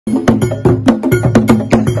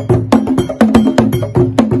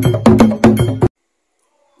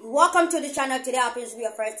Welcome to the channel. Today happens to be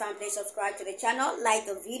your first time. Please subscribe to the channel, like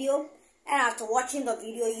the video, and after watching the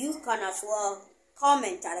video, you can as well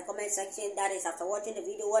comment at the comment section. That is, after watching the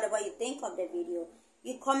video, whatever you think of the video,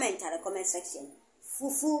 you comment at the comment section.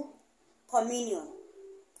 FUFUO communion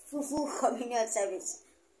service,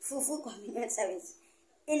 FUFUO communion service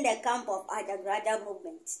in the camp of AJAGURAJAH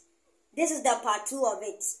movement. This is the part 2 of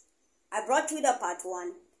it. I brought you the part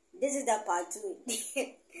 1. This is the part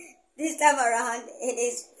 2. This time around, it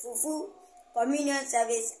is FUFUO communion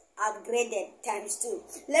service upgraded times 2.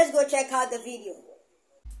 Let's go check out the video.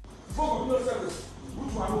 FUFUO communion service,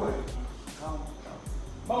 which one will I count?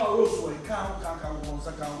 Mama Rose will count,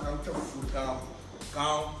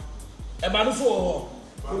 and by the four,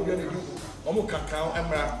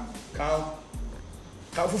 count.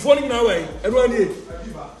 FUFUO now, everyone here.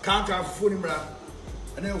 Count FUFUO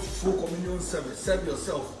and then FUFUO communion service. Serve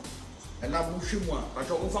yourself. And now one. I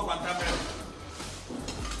told you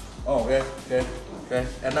oh, okay.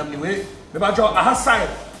 And I'm anyway. Maybe I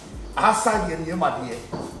have side in my dear.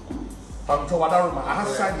 From Joanna, I have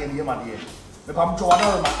side in my dear. The Pam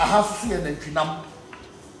Joanna, I have seen and Chinam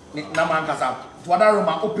Namangasa.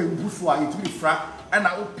 Joanna open Busua, it will be frack, and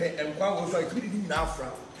I open and one was like 3 in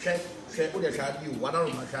Afra. Share, what I shall do, one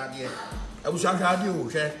of my shall dear. I wish I had you,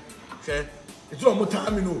 share. It's not more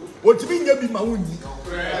time, you know. What to be my own.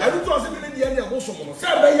 I don't trust him in the area of someone. Say,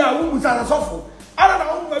 I won't have a sofa. I don't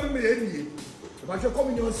know what I mean. But you're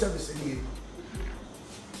coming on service in here.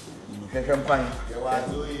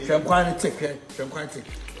 Champagne, take care. Champagne, take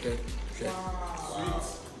care.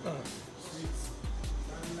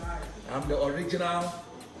 I'm the original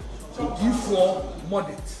D4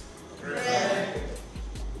 modit.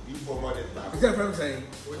 Is that what I'm saying?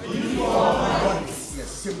 Yes,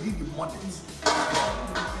 simply the modit.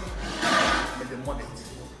 The modit.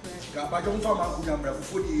 But don't find my good number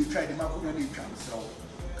before you try the Macunia chance. So,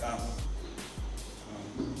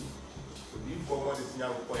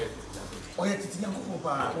 oh, yes, it's young.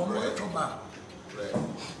 Why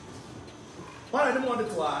I don't want it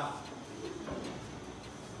to ask.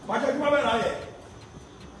 But I come out here.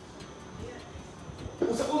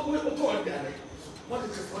 What's a good point, Danny? What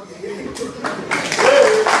is it?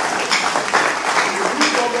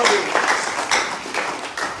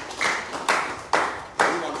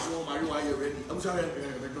 I'm sorry, I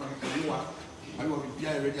will be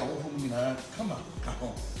ready. I won't home. Come on.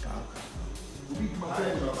 We beat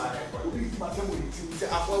my family.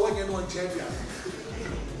 After 1 year, 1 champion.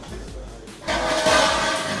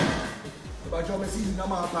 But you're missing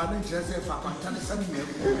number of partners, just if I can send me.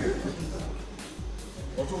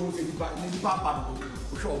 Also, Papa,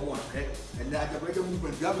 show one, and I can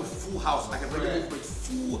movement. You have a full house, like a movement,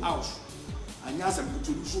 full house. And yes, I'm going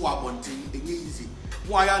to do so. I want to easy.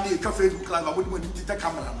 Why I need a Facebook Live? I wouldn't want to take a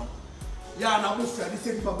camera. Yeah, and I will say the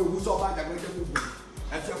same people who saw back and movement.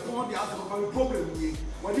 And so, come on, the other problem with me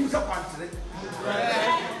when you are panting.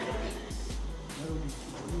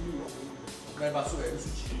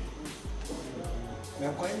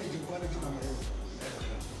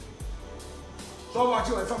 So what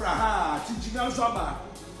you from teaching us about?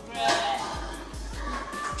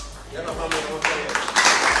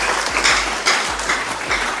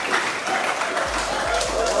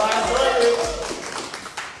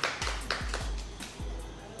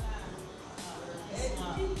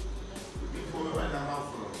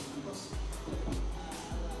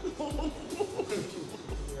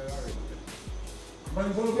 But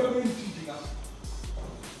you will be teaching us.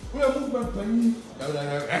 We are movement penny.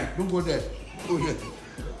 Don't go there. Oh, yeah.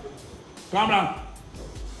 Come down.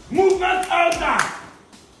 Movement elder.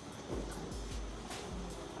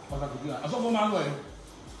 What have you done? I saw one man way.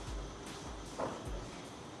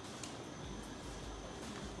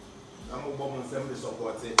 I'm a bomb and assembly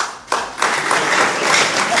support it.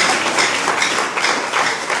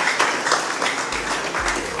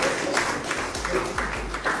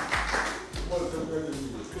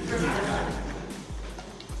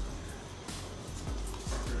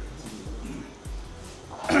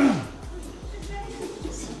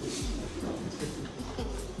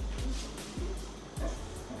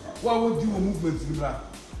 What would you movement in that?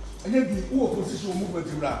 And then the position movement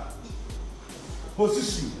in that.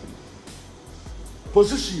 Position movement.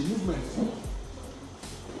 Position movement.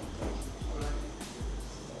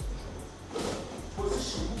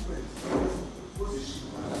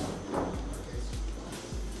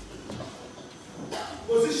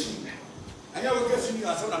 Position. And you will get you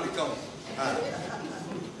as an American.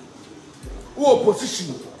 Position.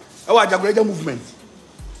 Our AJAGURAJAH movement.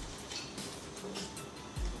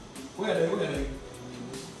 Where are they?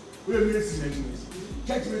 Where are they?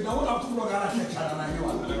 Church, we don't have to go to church.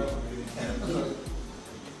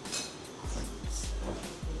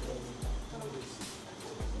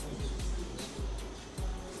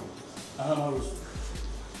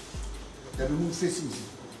 That we move facing.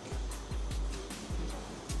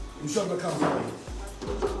 You should have come.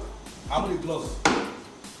 How many gloves?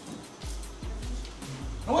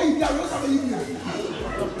 Now why you here? What's happening here?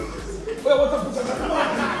 Wait, what's up?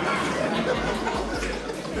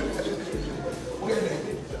 Where are they?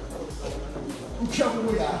 Who can't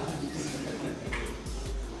we are?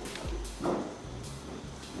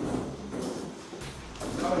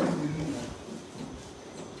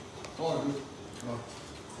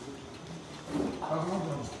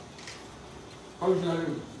 How is that?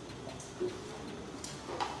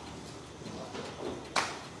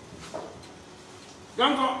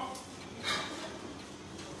 Yanko,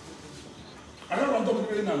 I don't want to be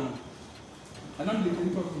very now. And I'm living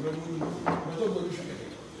for the revenue. But don't go to shake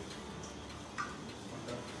it.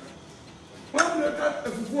 Well, look at the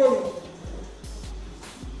FUFUO.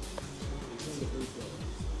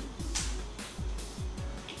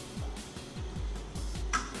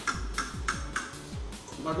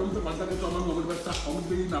 Madam, the master is on the best of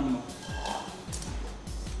the number.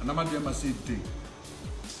 And I'm at the massive thing.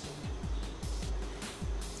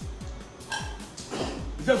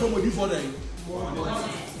 Is that somebody for them? But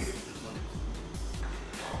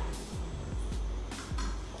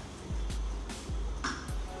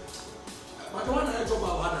the one I talk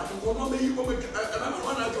about, I'm going to be another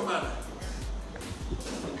one I talk about.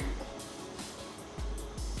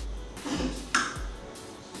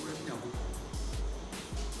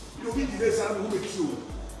 You know, we did this, I'm going to you.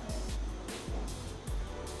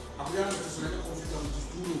 I'm going to select a coffee to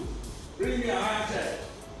do. Bring me a high chair.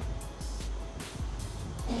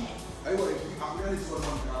 I want to keep up here. This one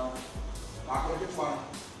now. I'm going to get one.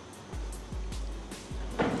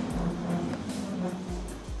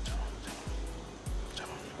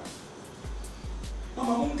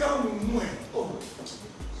 Mama, I'm going to go. Oh.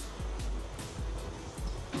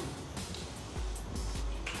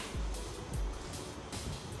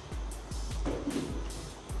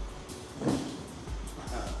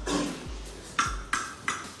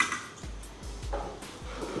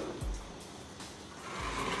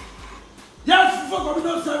 Yes, for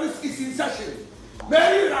communal service is in session.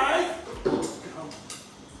 Very right.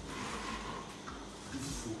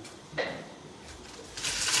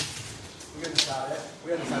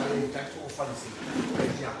 We're going to start the tactical fancy. We're going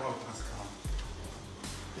to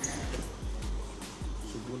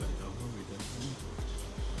so go like that.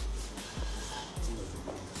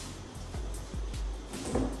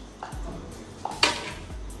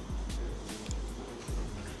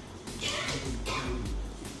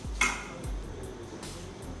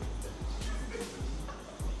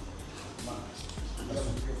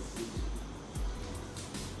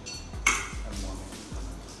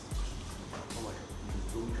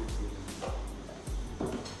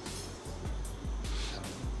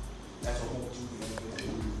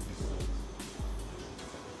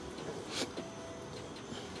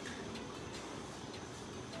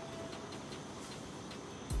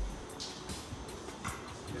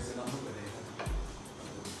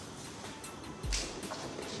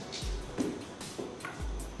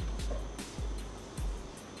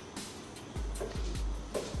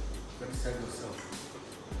 Set yourself.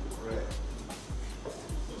 Correct.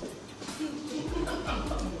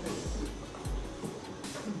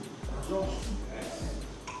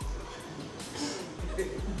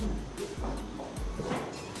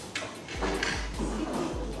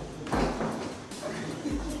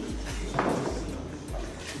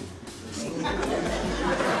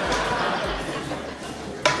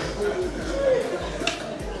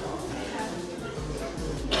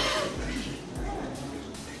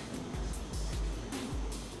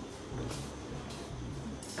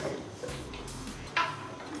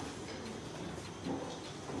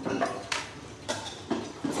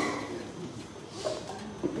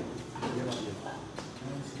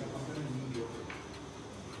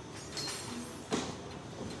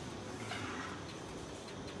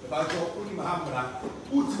 But only Mahamra,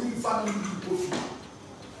 who's in family coffee.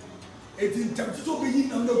 It in terms of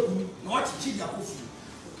being under not Chiga coffee.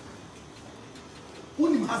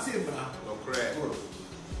 Only Hasebra. No, correct.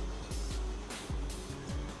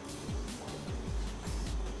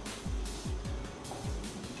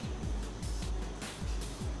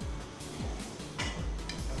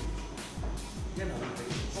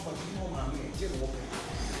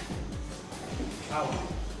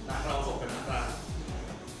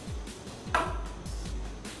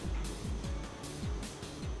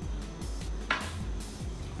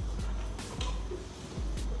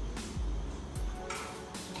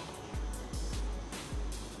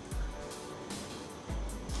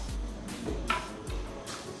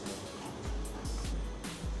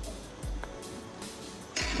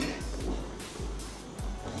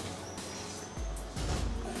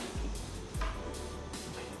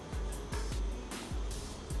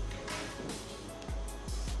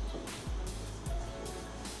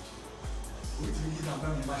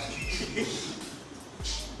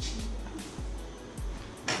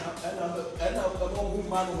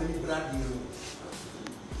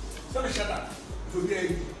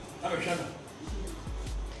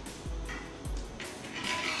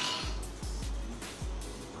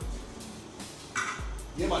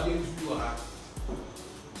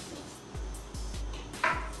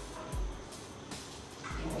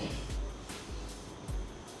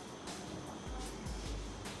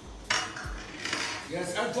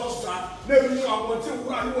 Yes, and trust that. Never knew I want to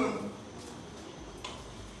run.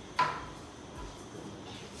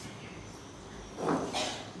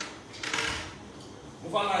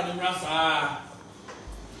 Mufala ni mrasa.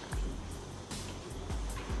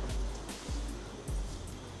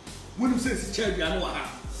 When you say it's cherry, I know what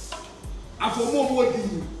happened. After more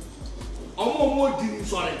dini, or more dini,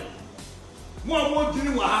 sorry. More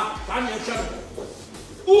dini, what happened? I'm your child.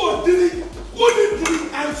 Oh, dini,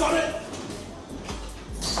 dini, I'm sorry.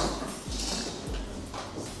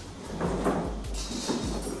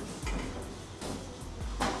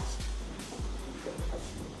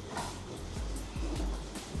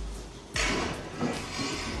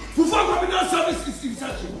 Service is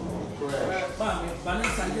essential. Correct.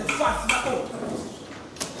 Vanessa, you're fast now.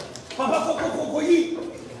 Papa, go, ye.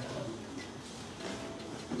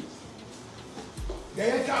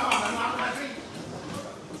 There you come, and I'm not drink.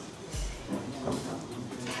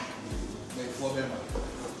 Make 4 members.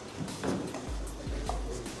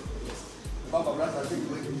 Papa, that's a thing.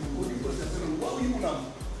 What do you know?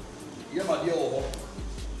 You're my dear.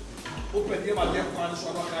 Open your my dear plan, so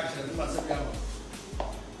I'm not actually not saying.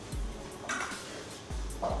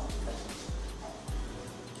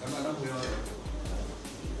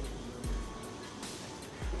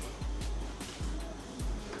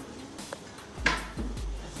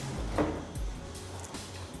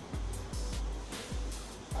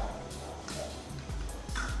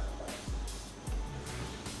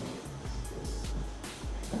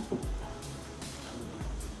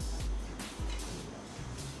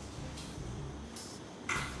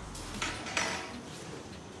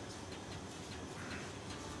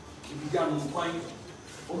 Fine.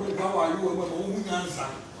 Over how are you when we answer?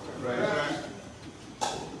 Right.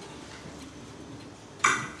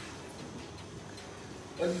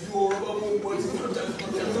 But if you are about what's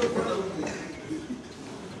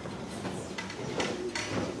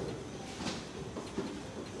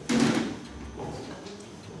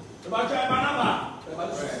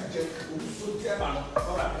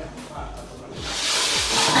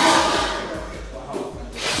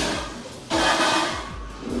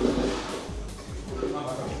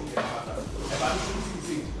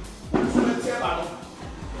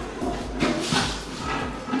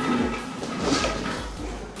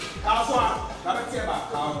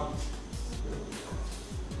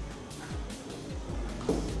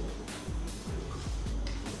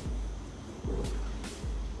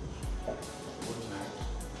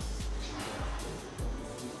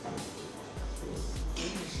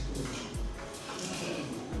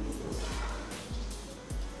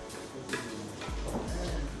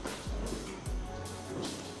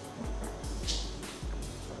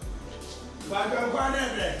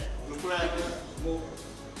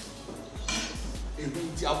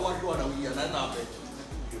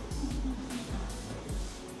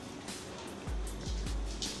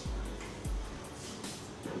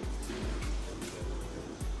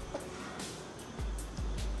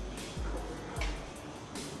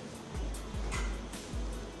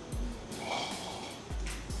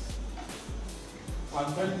I'm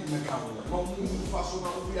very mechanical. No façon à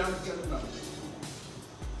ouvrir un channel.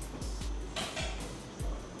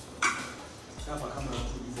 Ça va comme un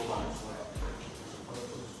truc du volant.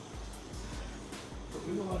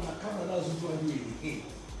 You know, on a camera, that's what I mean. You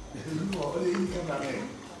know, only in camera,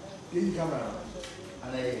 in camera.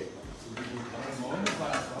 And I want to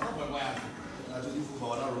pass. I'm not going to do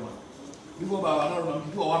for our room. You go by our room,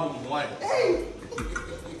 you do one of them. Hey!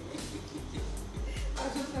 I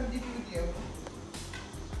just can't give you the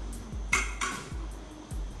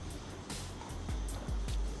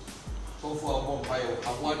so far, I'm fire. I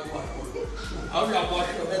want to. How do I watch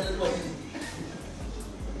your better body?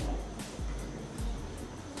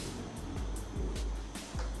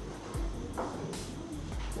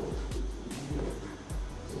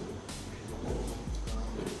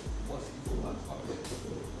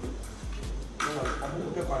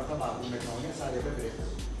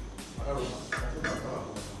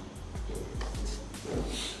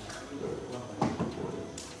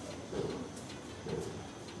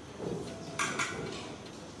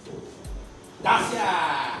 That's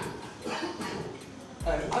yeah. I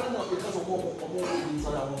don't know because of what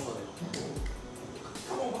inside I want for them.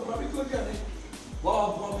 Come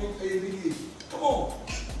Come on.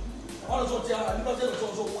 All of us are not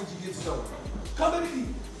also what you get so. Come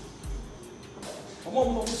in. Come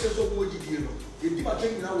on, what says so what you do. If you are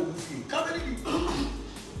taking out with you, come in.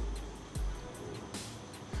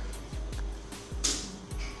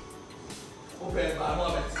 Okay, but I'm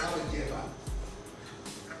not coming here.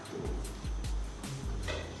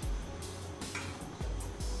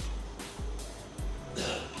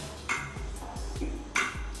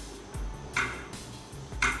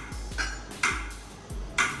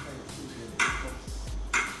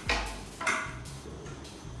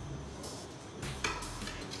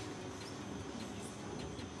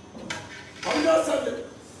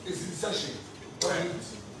 It's in session. Right.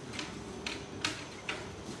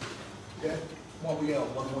 Yeah. More we are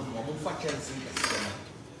one factor and see.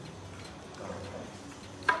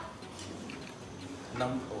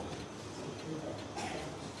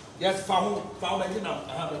 Yes, found again now. I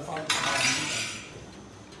have a found.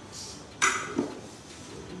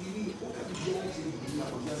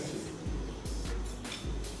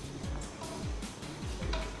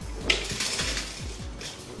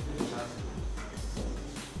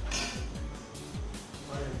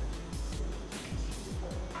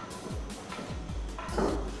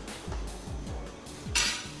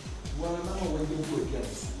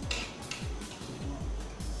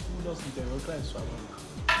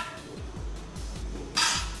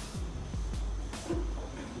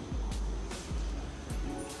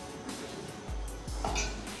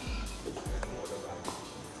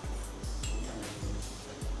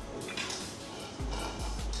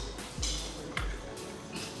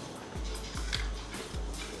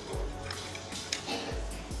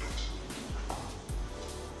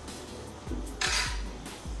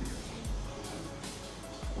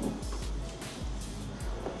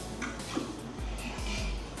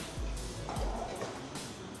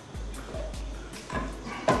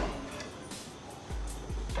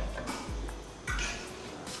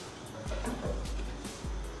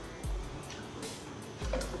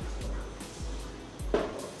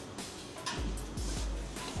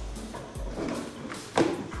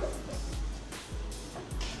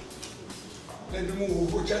 Let me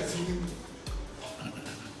move over chat him.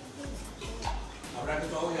 I'm ready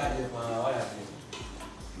to all your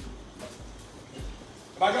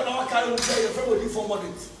but I don't know what kind of say your family for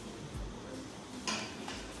money.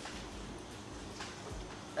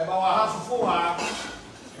 About half of 4 hours.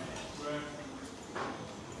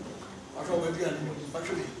 I shall be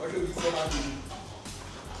actually for my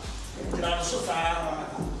I'm so tired.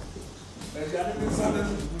 There's anything sudden.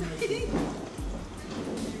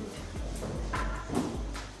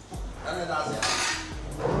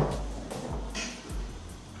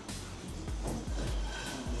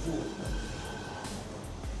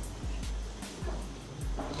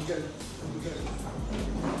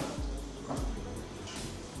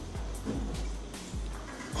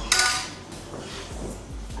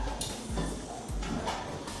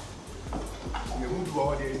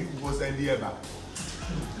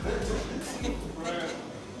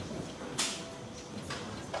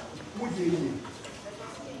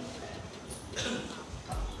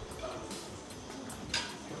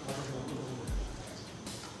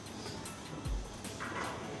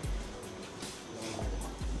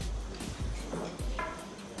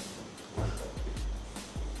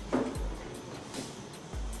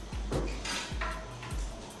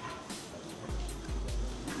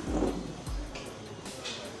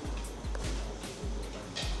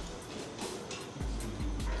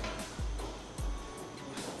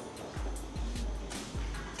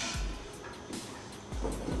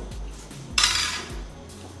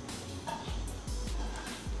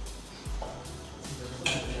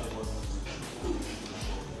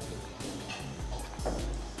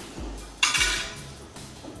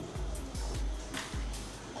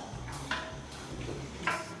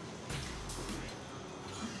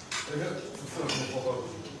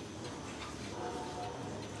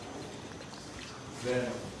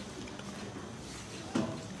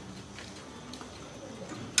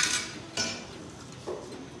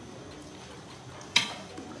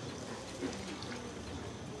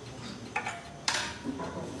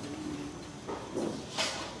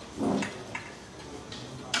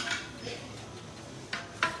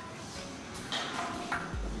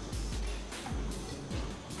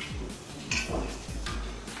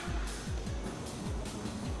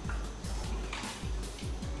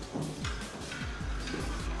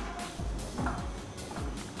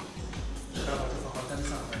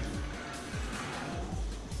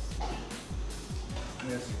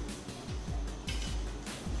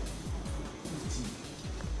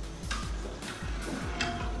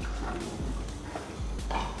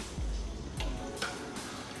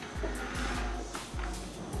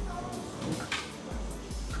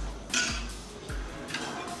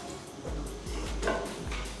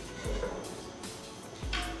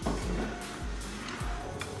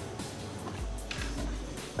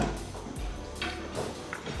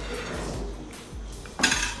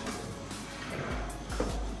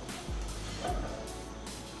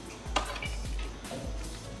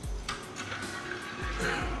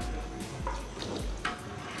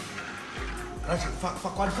 Actually, for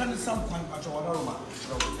quite some point, I don't know.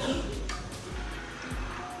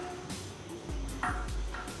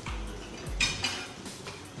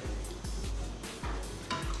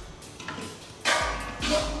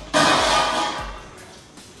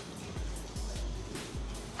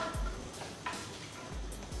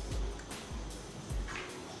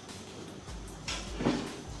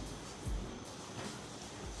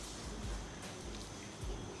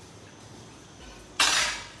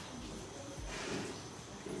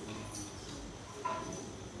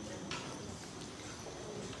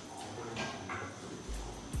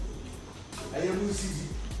 I am Lucy.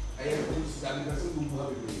 I am Lucy. I am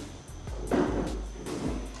Lucy.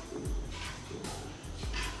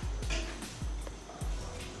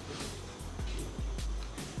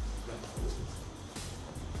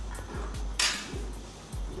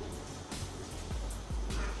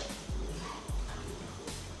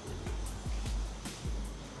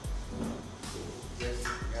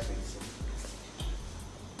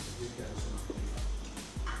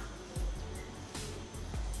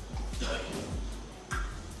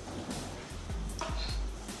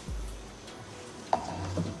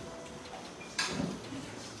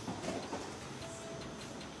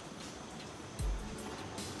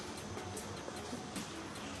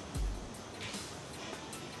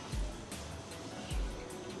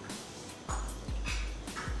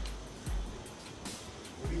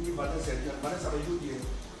 Vanessa vai giudicare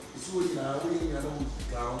i suoi lavori hanno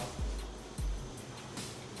avuto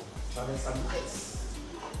Vanessa Lucas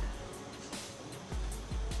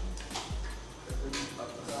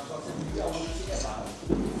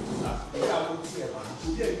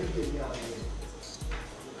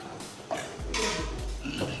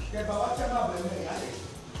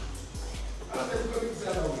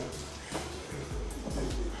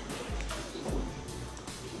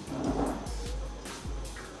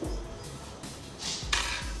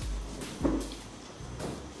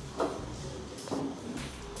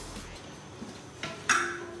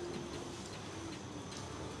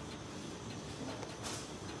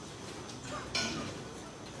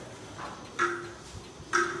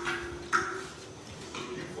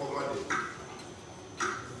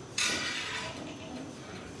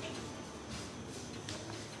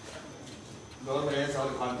Dove è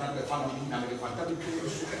stato quantante fanno minna che quantante più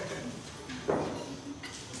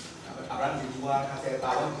avranno due case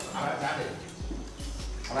avranno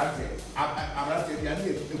di anni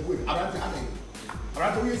e poi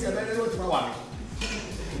avranno io si è bene lo trovare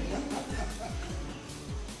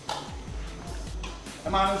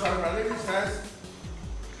ma non sono per lei stessa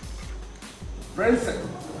Branson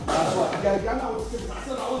ya na o se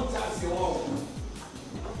passa na o ta se o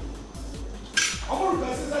amor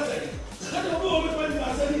ka se sa se kada mo me pa ni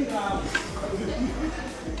asali na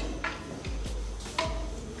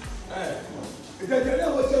ida na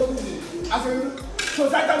o se o ni asali so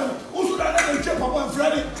sa ta o su da na che papa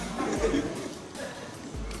Friday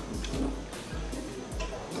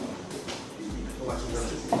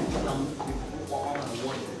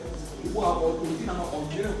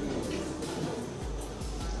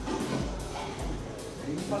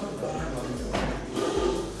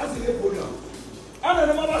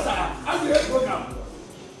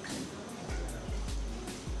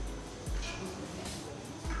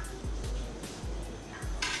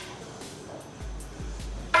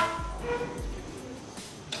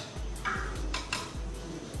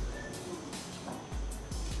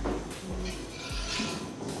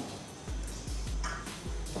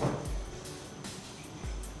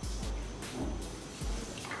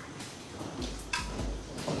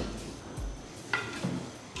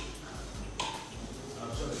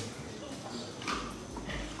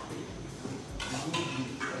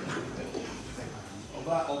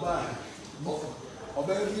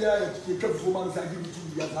Oba dia e que fuma sa gibi tu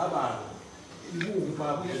ya saba ibu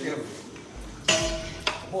pa bu ye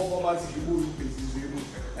bo ba si ibu pe si ibu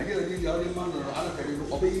ake ni ya ni man no ala ka ni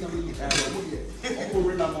oba ina mi ka bu ye o ko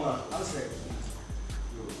re na mo ase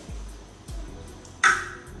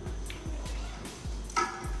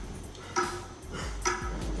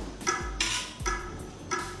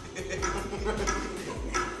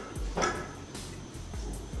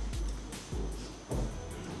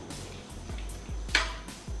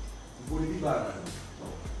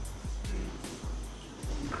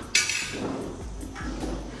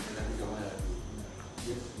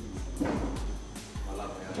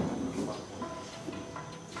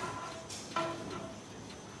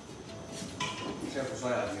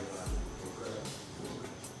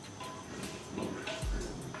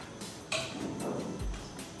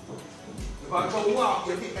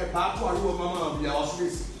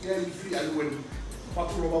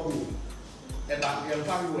and I'm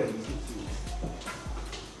coming away.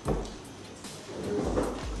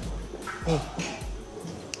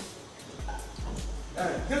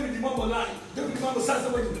 Give me the mama line. Give me the mama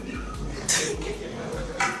salsa way.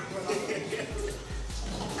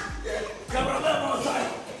 Cameraman on side.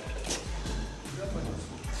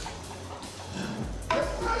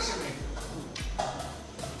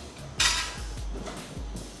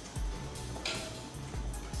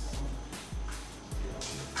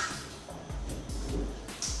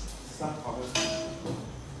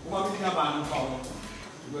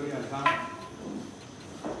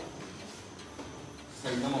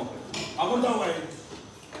 I'm on way.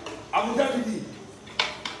 I'm on deputy.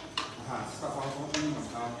 Stuff on me.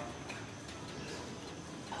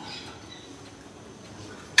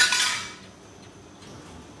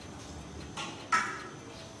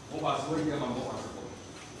 What do you have?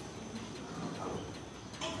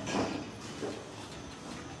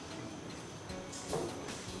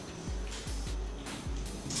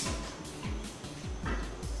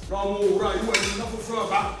 No, right, you ain't enough for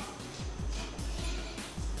back.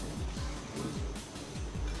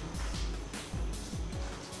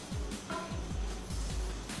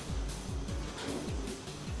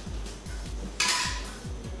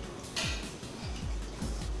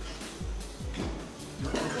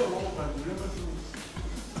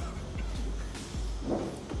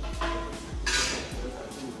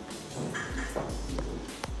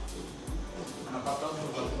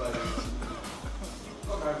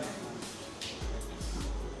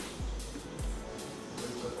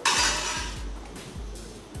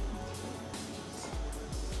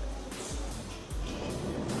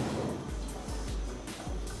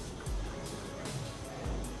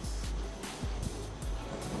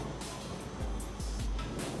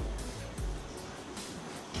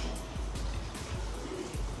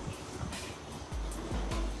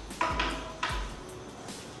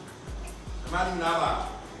 Abang napa?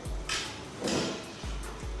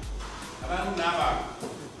 Abang napa?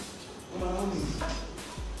 Abang ni.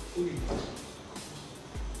 Ui.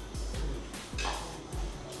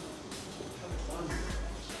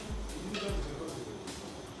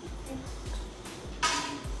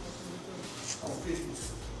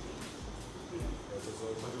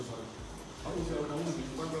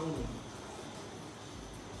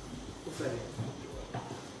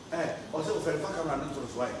 Você oferece para câmera não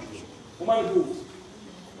trouxe vai. O maluco.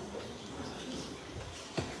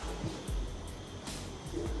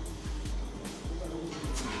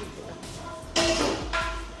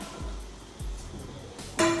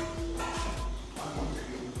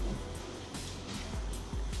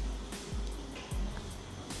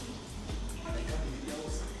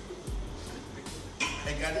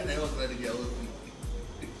 Cadê a outra de outra?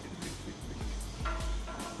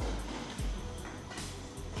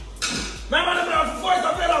 Não, mas não, foi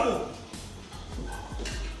essa pela boca.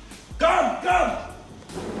 Come.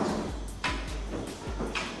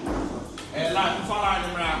 É lá que falar,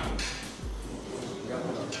 lembrar.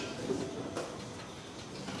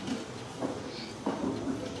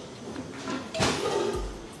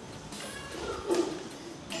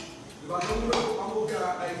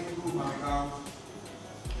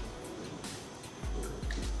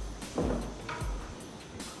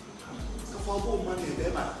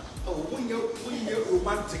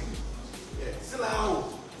 Romantic. Still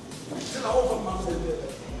out from my phone.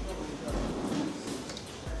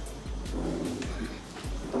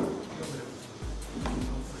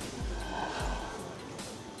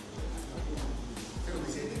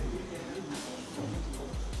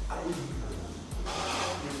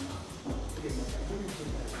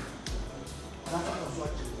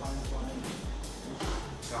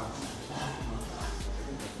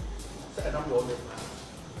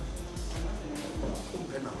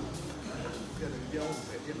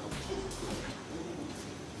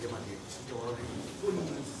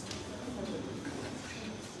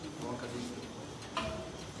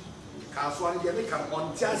 Kasuan dia ni kan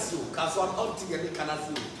on tiasio, kasuan on dia ni kan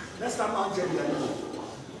asio. Next time I'm jelly ani.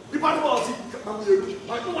 Di mana bos si kamu ni?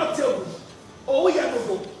 Aku want you. Oh yeah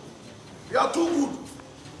no. You are too good.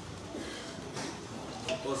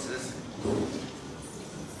 What's this?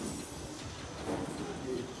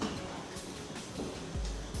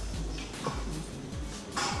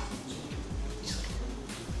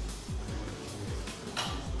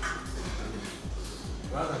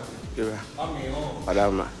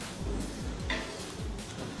 Madam.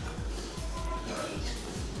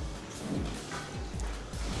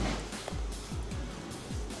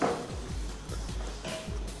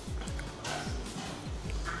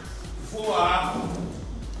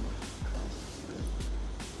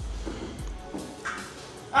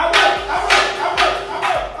 I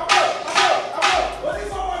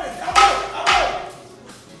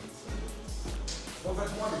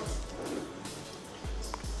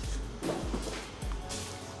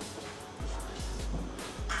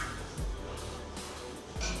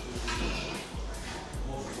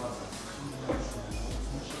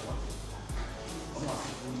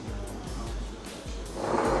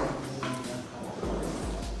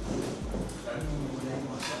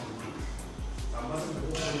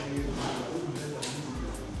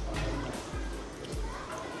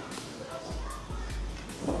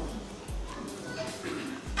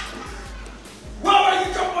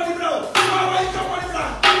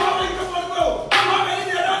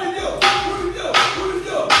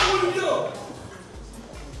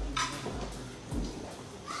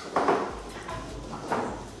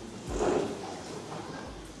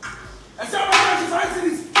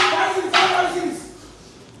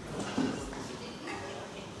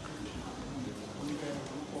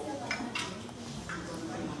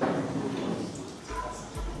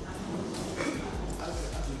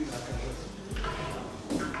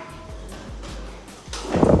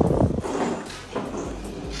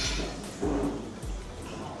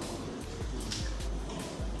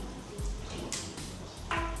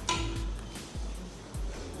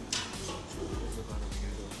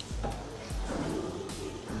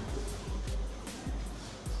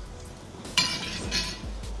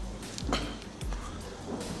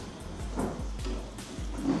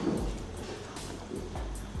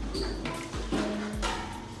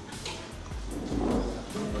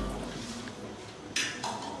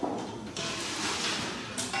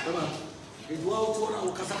It was one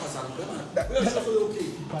of Casacasa. That's okay.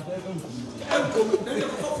 I'm coming. Then you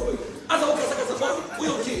follow. As a Casacasa, we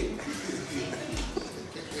okay.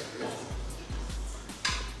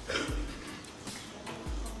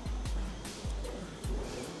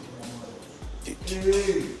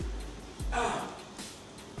 Hey. Ah.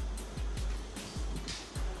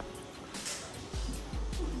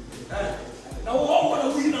 Hey. Now what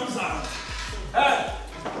are we now, sir? Hey.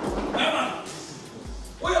 Emma.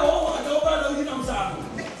 We are all at the over the Winam, sir.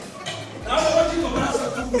 Now what you are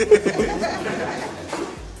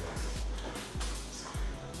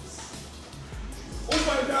oh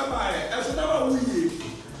my God, as never we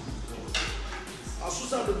are so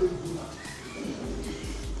sad.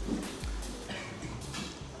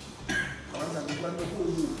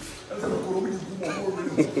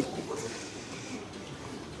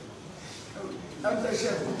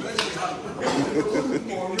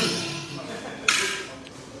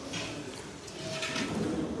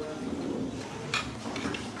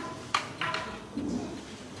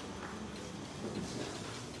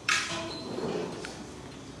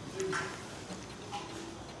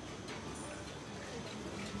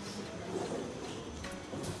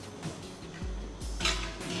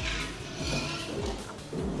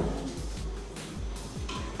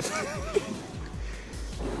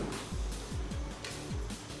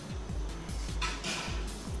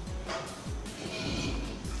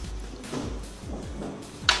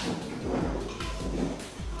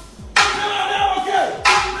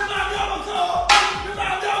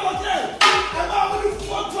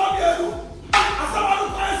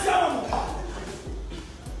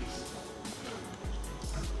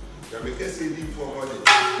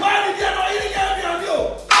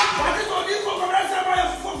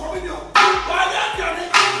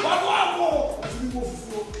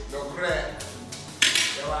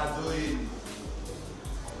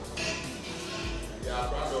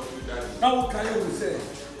 Now what can you say?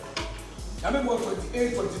 I remember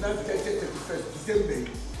 28, 29, 30, 31st, the same day,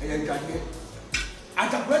 and then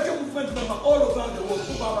AJAGURAJAH movement member all over the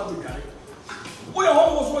world, Baba Bukari. We are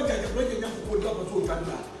almost one AJAGURAJAH young people go to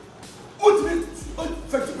Uganda. What means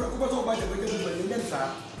 50 preoccupations about the movement in Nensa?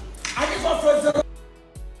 I just offer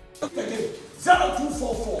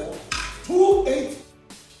 0244 282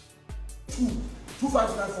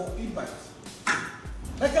 2594 invite.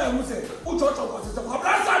 Like I will say, who church of us is the Pabla?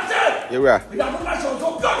 You are. We are not national,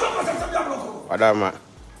 so God of us is the block. Adama.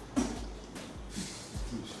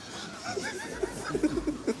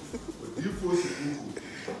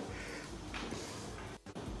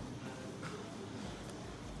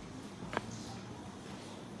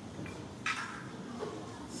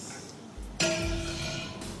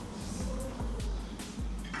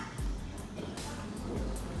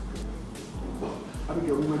 I'm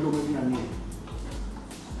going to go with you.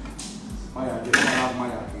 Maya, get out of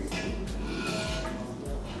Maya.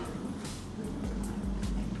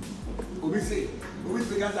 We say, because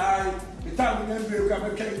the time we never come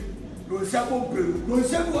again. No sample, no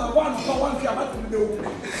sample, one for one came to do.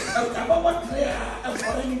 About what prayer and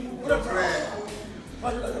for any prayer. I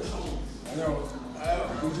know.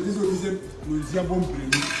 This is Louisiana bomb.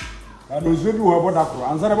 I know you have what I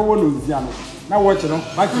answer about Louisiana. Now watch it,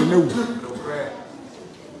 back to you.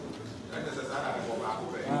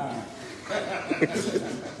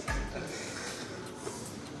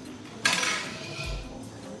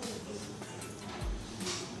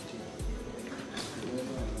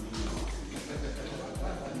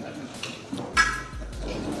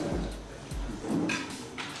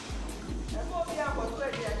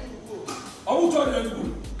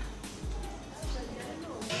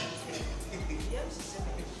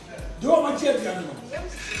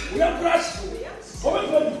 We are brush.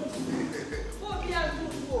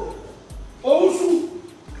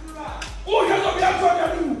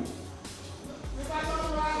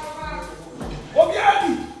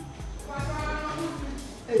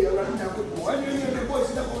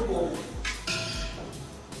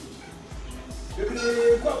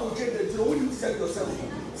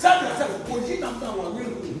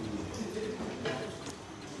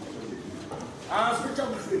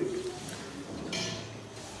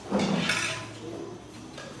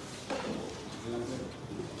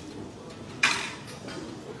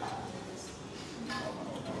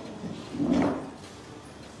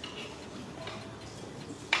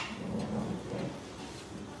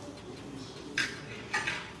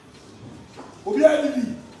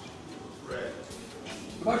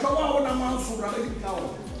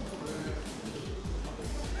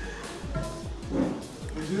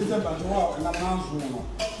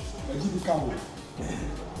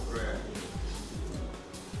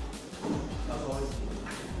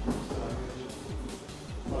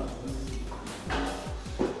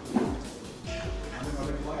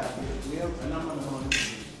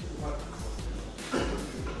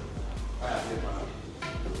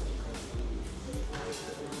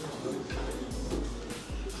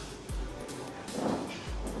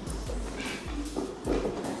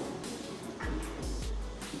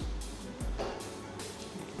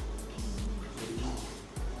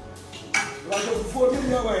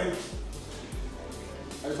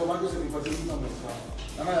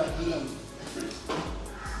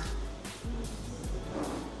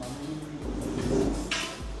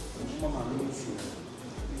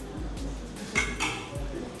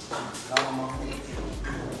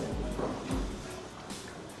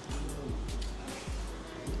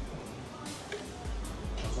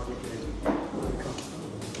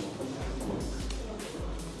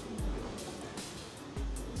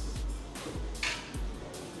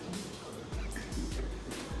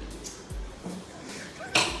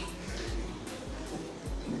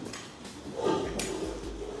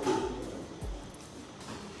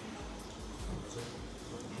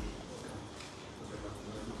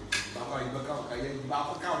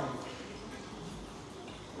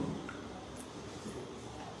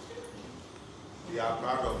 We are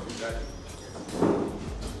proud of you, Daddy.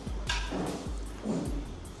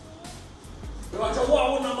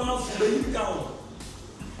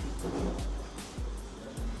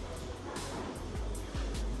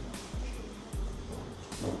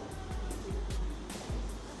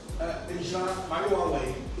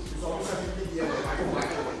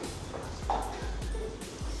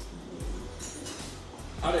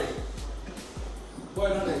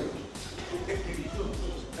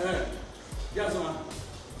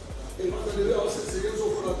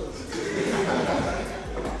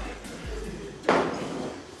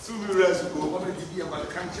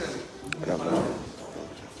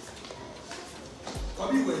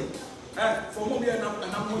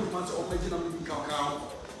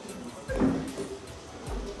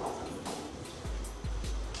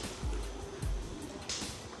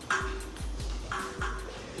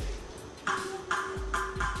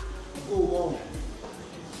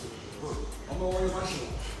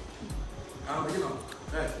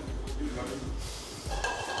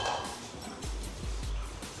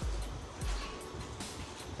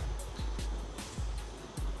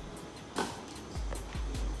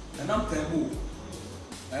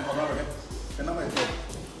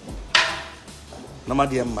 Nama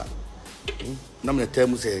dia mak, nama dia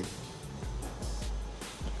temu saya.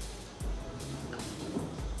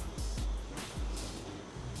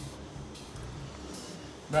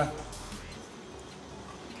 Dah.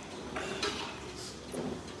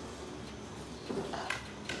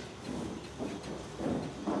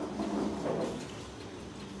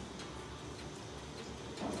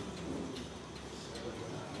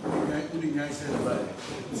 Ini nyai saya lebar.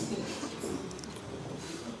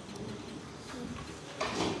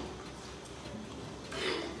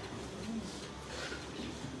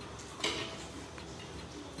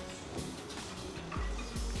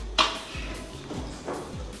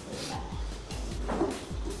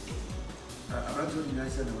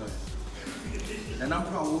 Dan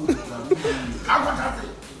apa awak buat? Aku cakap.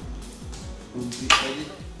 Untuk ini,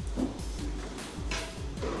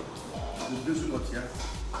 untuk surat ya.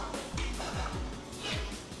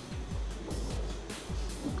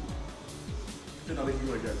 Kita nak bagi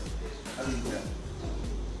wajar. Hari ini,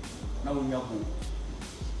 nak menyapu.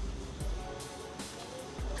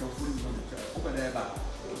 Kau pun macam, apa dah apa?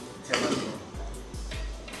 Siapa tu?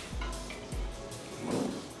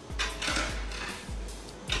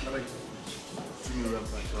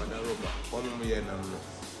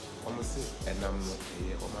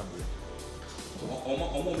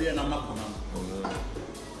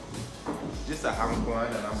 Just a handful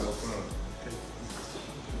and I'm welcome.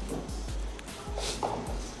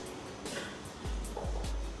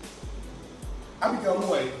 Abigail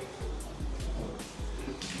Moy.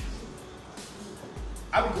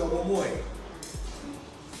 Abigail Moy.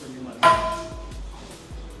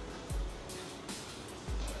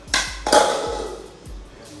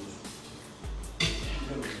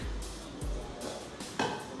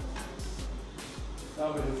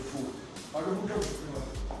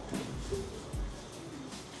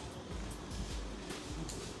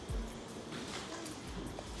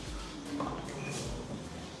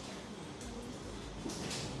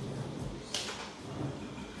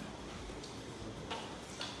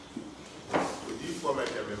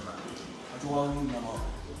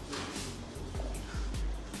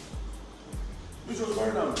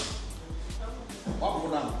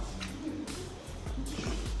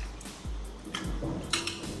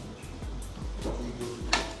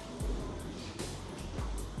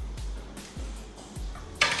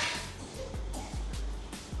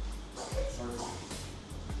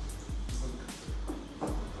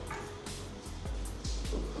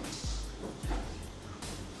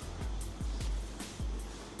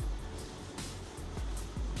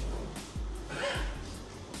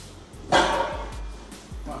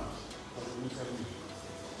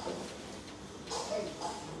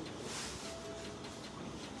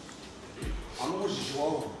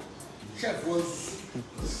 for chef was.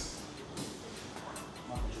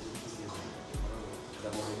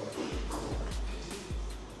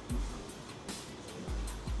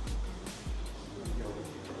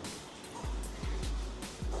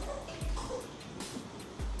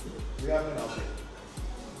 We have an outfit.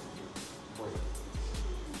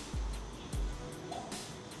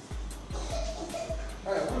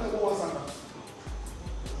 Hey, what is the water?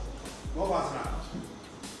 What was that?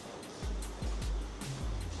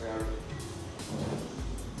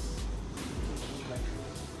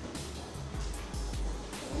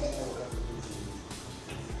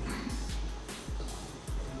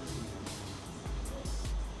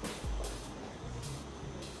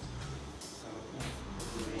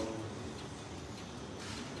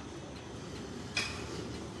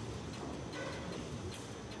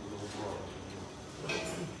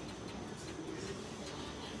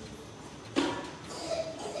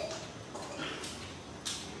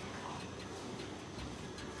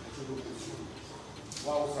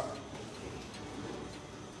 Wow, sir.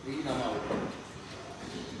 Ini nama awak.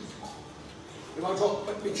 Memang jauh,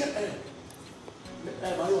 macam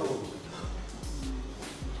baru awak.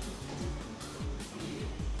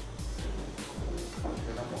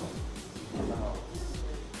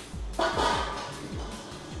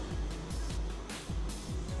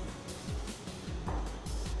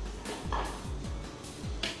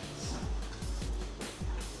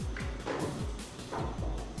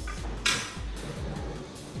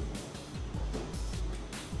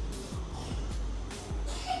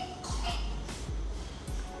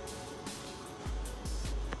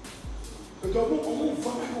 Então, como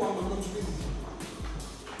família o ama não se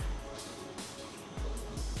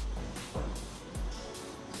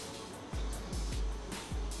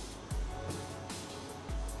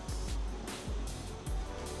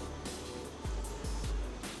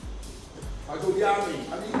Ago biami,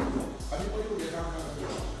 ani pode poder cá.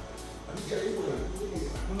 Ani quer ir por aí.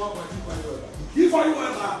 Uma coisa de fazer. Que foi o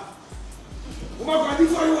ano? Uma coisa de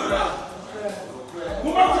fazer o ano.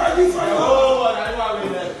 Uma coisa de fazer. Oh, aí vai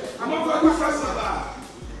ver. Uma coisa de fazer lá.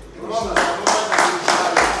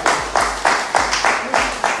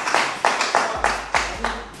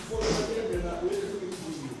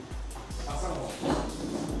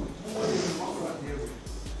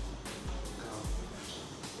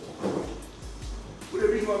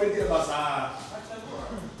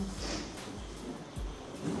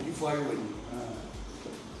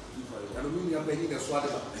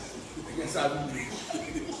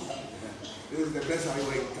 This is the best I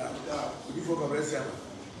wake up. Before the rest of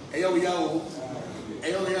Ayo,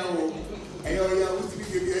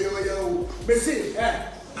 Messi,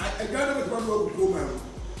 I got it one woman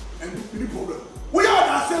and the problem. We are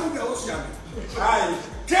the same with the ocean. I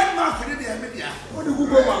 10 months in the media. What do you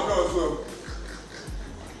go as well?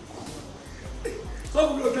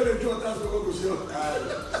 Some people tell the job that's the go to see.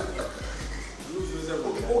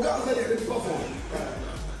 Oh, God, I didn't perform.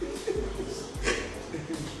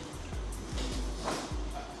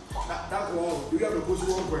 That's all. You have to go to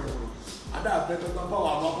one point. I don't better than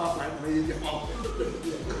power. I'm not going to get out.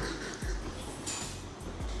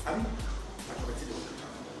 I mean,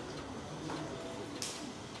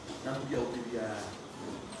 I'm going to be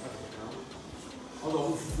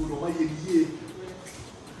although food over here.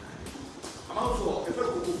 I'm also a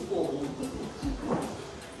fellow football.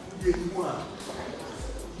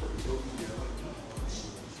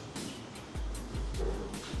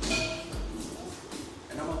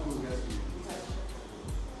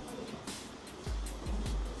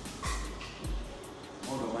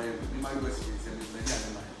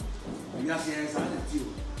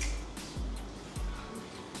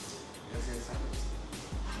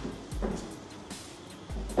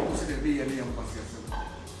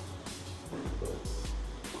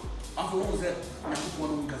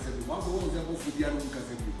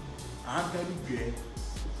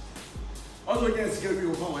 Also, yes, carry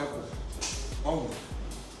over my oh,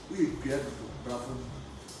 we get bravo.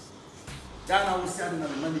 Then I was standing on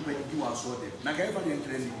the money penny you are so dead. Now, everybody and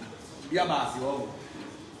training. Be a bass, you all.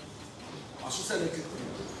 I should say it.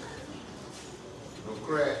 No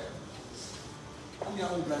crack. I'm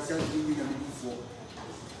young, but I said, you need a little before.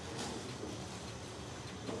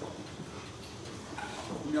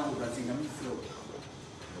 I'm young, but I think I'm flow.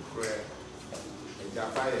 No crack. And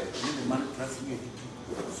you're fired. The man trusting it.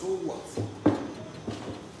 So what?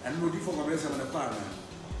 And no different from the rest of the partner.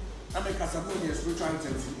 I'm a Casamonia spiritual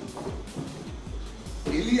intensity.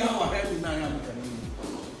 Elia or Henry Nayam can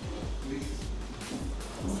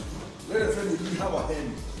let a friend Elia or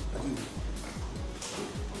Henry.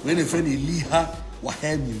 When a friend Elia or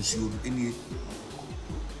Henry, you any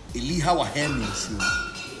Eliha Wahemi issue.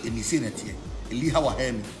 In the Senate, Eliha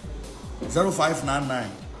Wahemi 0599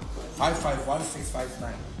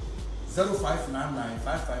 551659 0599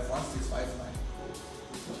 551659.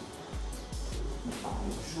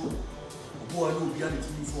 Sure. Boy, no be able to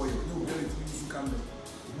use for you. No be able to use camera.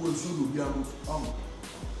 Boy, should be able to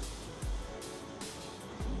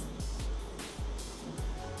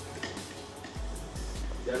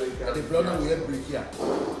the brother we have break here.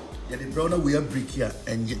 Yeah, the brother we have break here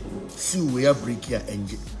and see we have break here and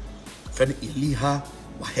Fed Eliha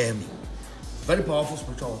Wahemi. Very powerful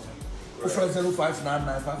spiritual water. Ufra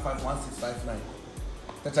 0599551659.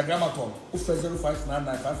 Tetragrammaton. Ufra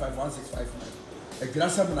 0599551659. A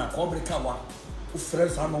grassamina cobre kawa.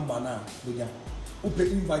 Ufra number now. Upe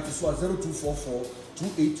invite to 0244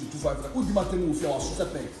 28225. Udimatem with your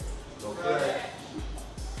super. Okay.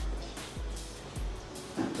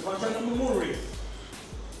 The Pachana Memorial.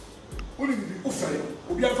 Only the Ufray,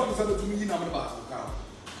 Obi Alpha to me in Amaba.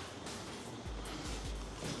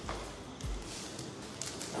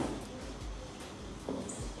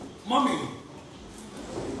 Mommy,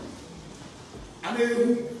 and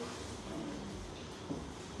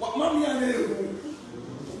what mommy and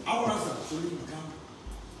our answer, so you come.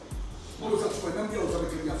 What was that for them? You also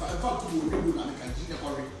can be a fact to you, and can see the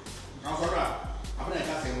worry. Now, for that, I'm going to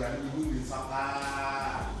say, we're going to be doing something.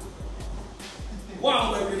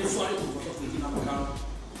 Wow, we're really sorry for something in our account.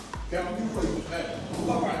 Can we do for you?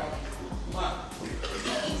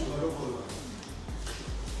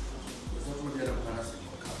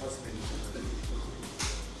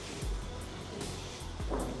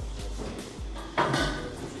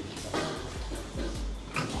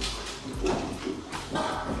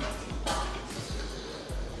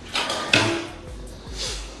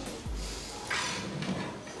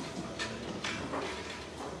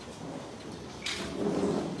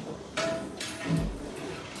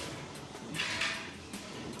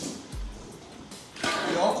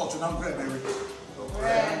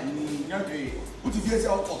 What if you say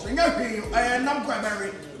all talk? I am not quite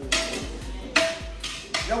married.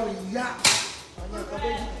 Yeah,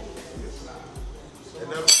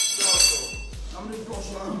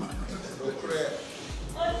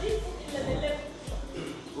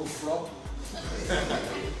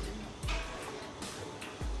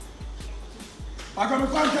 I can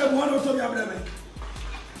find one or two of them.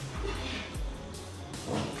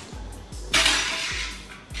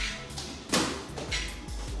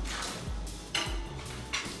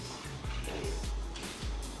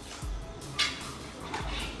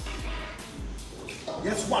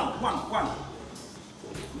 Yes, one.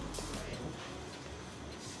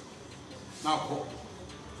 Now,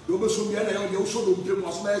 you will soon be able to show them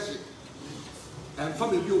was magic. And for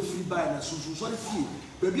baby of free by and so sorry fee,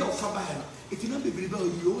 baby of Fabian. It is not the baby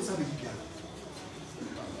you always have a guitar.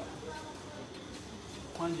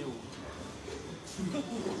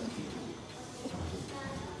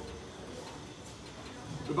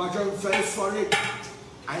 The Bajan fell for it.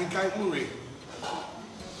 I ain't kind of worry.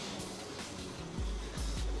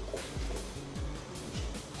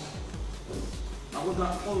 I was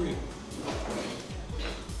not worried.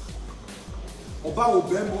 Oba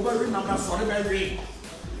obem, oba ring number sorry very.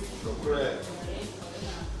 Correct.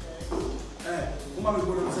 Uma me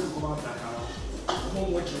go say come out that. Uma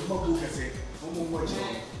watch, uma go say, uma watch.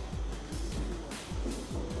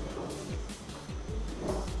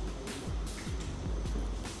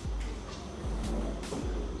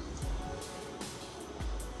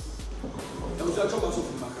 Eu já tô passando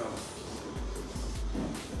por uma cara.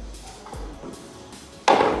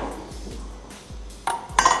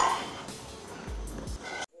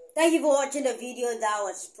 Thank you for watching the video. That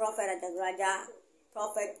was Prophet AJAGURAJAH,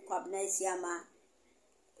 Prophet Kwabena Siama,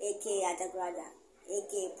 aka AJAGURAJAH,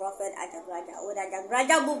 aka Prophet AJAGURAJAH, with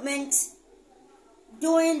AJAGURAJAH movement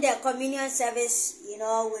doing the communion service,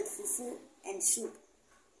 with fufu and soup.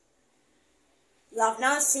 You have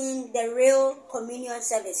now seen the real communion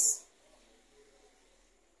service.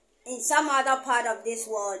 In some other part of this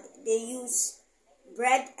world, they use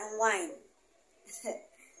bread and wine.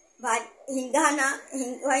 But in Ghana,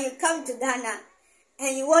 when you come to Ghana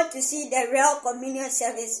and you want to see the real communion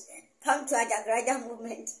service, come to AJAGURAJAH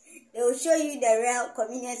movement. They will show you the real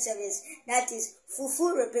communion service. That is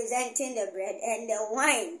fufu representing the bread and the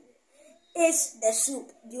wine is the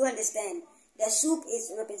soup. Do you understand? The soup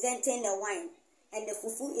is representing the wine and the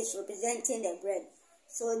fufu is representing the bread.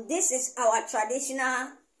 So this is our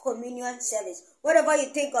traditional communion service. Whatever you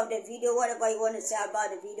think of the video, whatever you want to say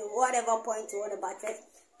about the video, whatever point you want to buttress,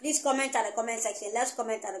 please comment at the comment section. Let's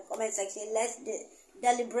comment at the comment section. Let's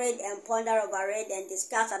deliberate and ponder over it and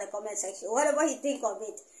discuss at the comment section. Whatever you think of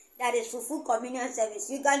it, That is FUFUO communion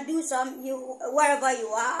service. You can do some, wherever you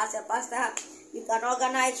are as a pastor, you can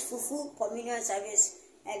organize FUFUO communion service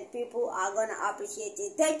and people are going to appreciate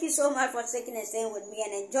it. Thank you so much for sticking and staying with me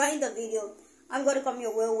and enjoying the video. I'm going to come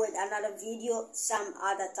your way with another video some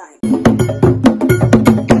other time.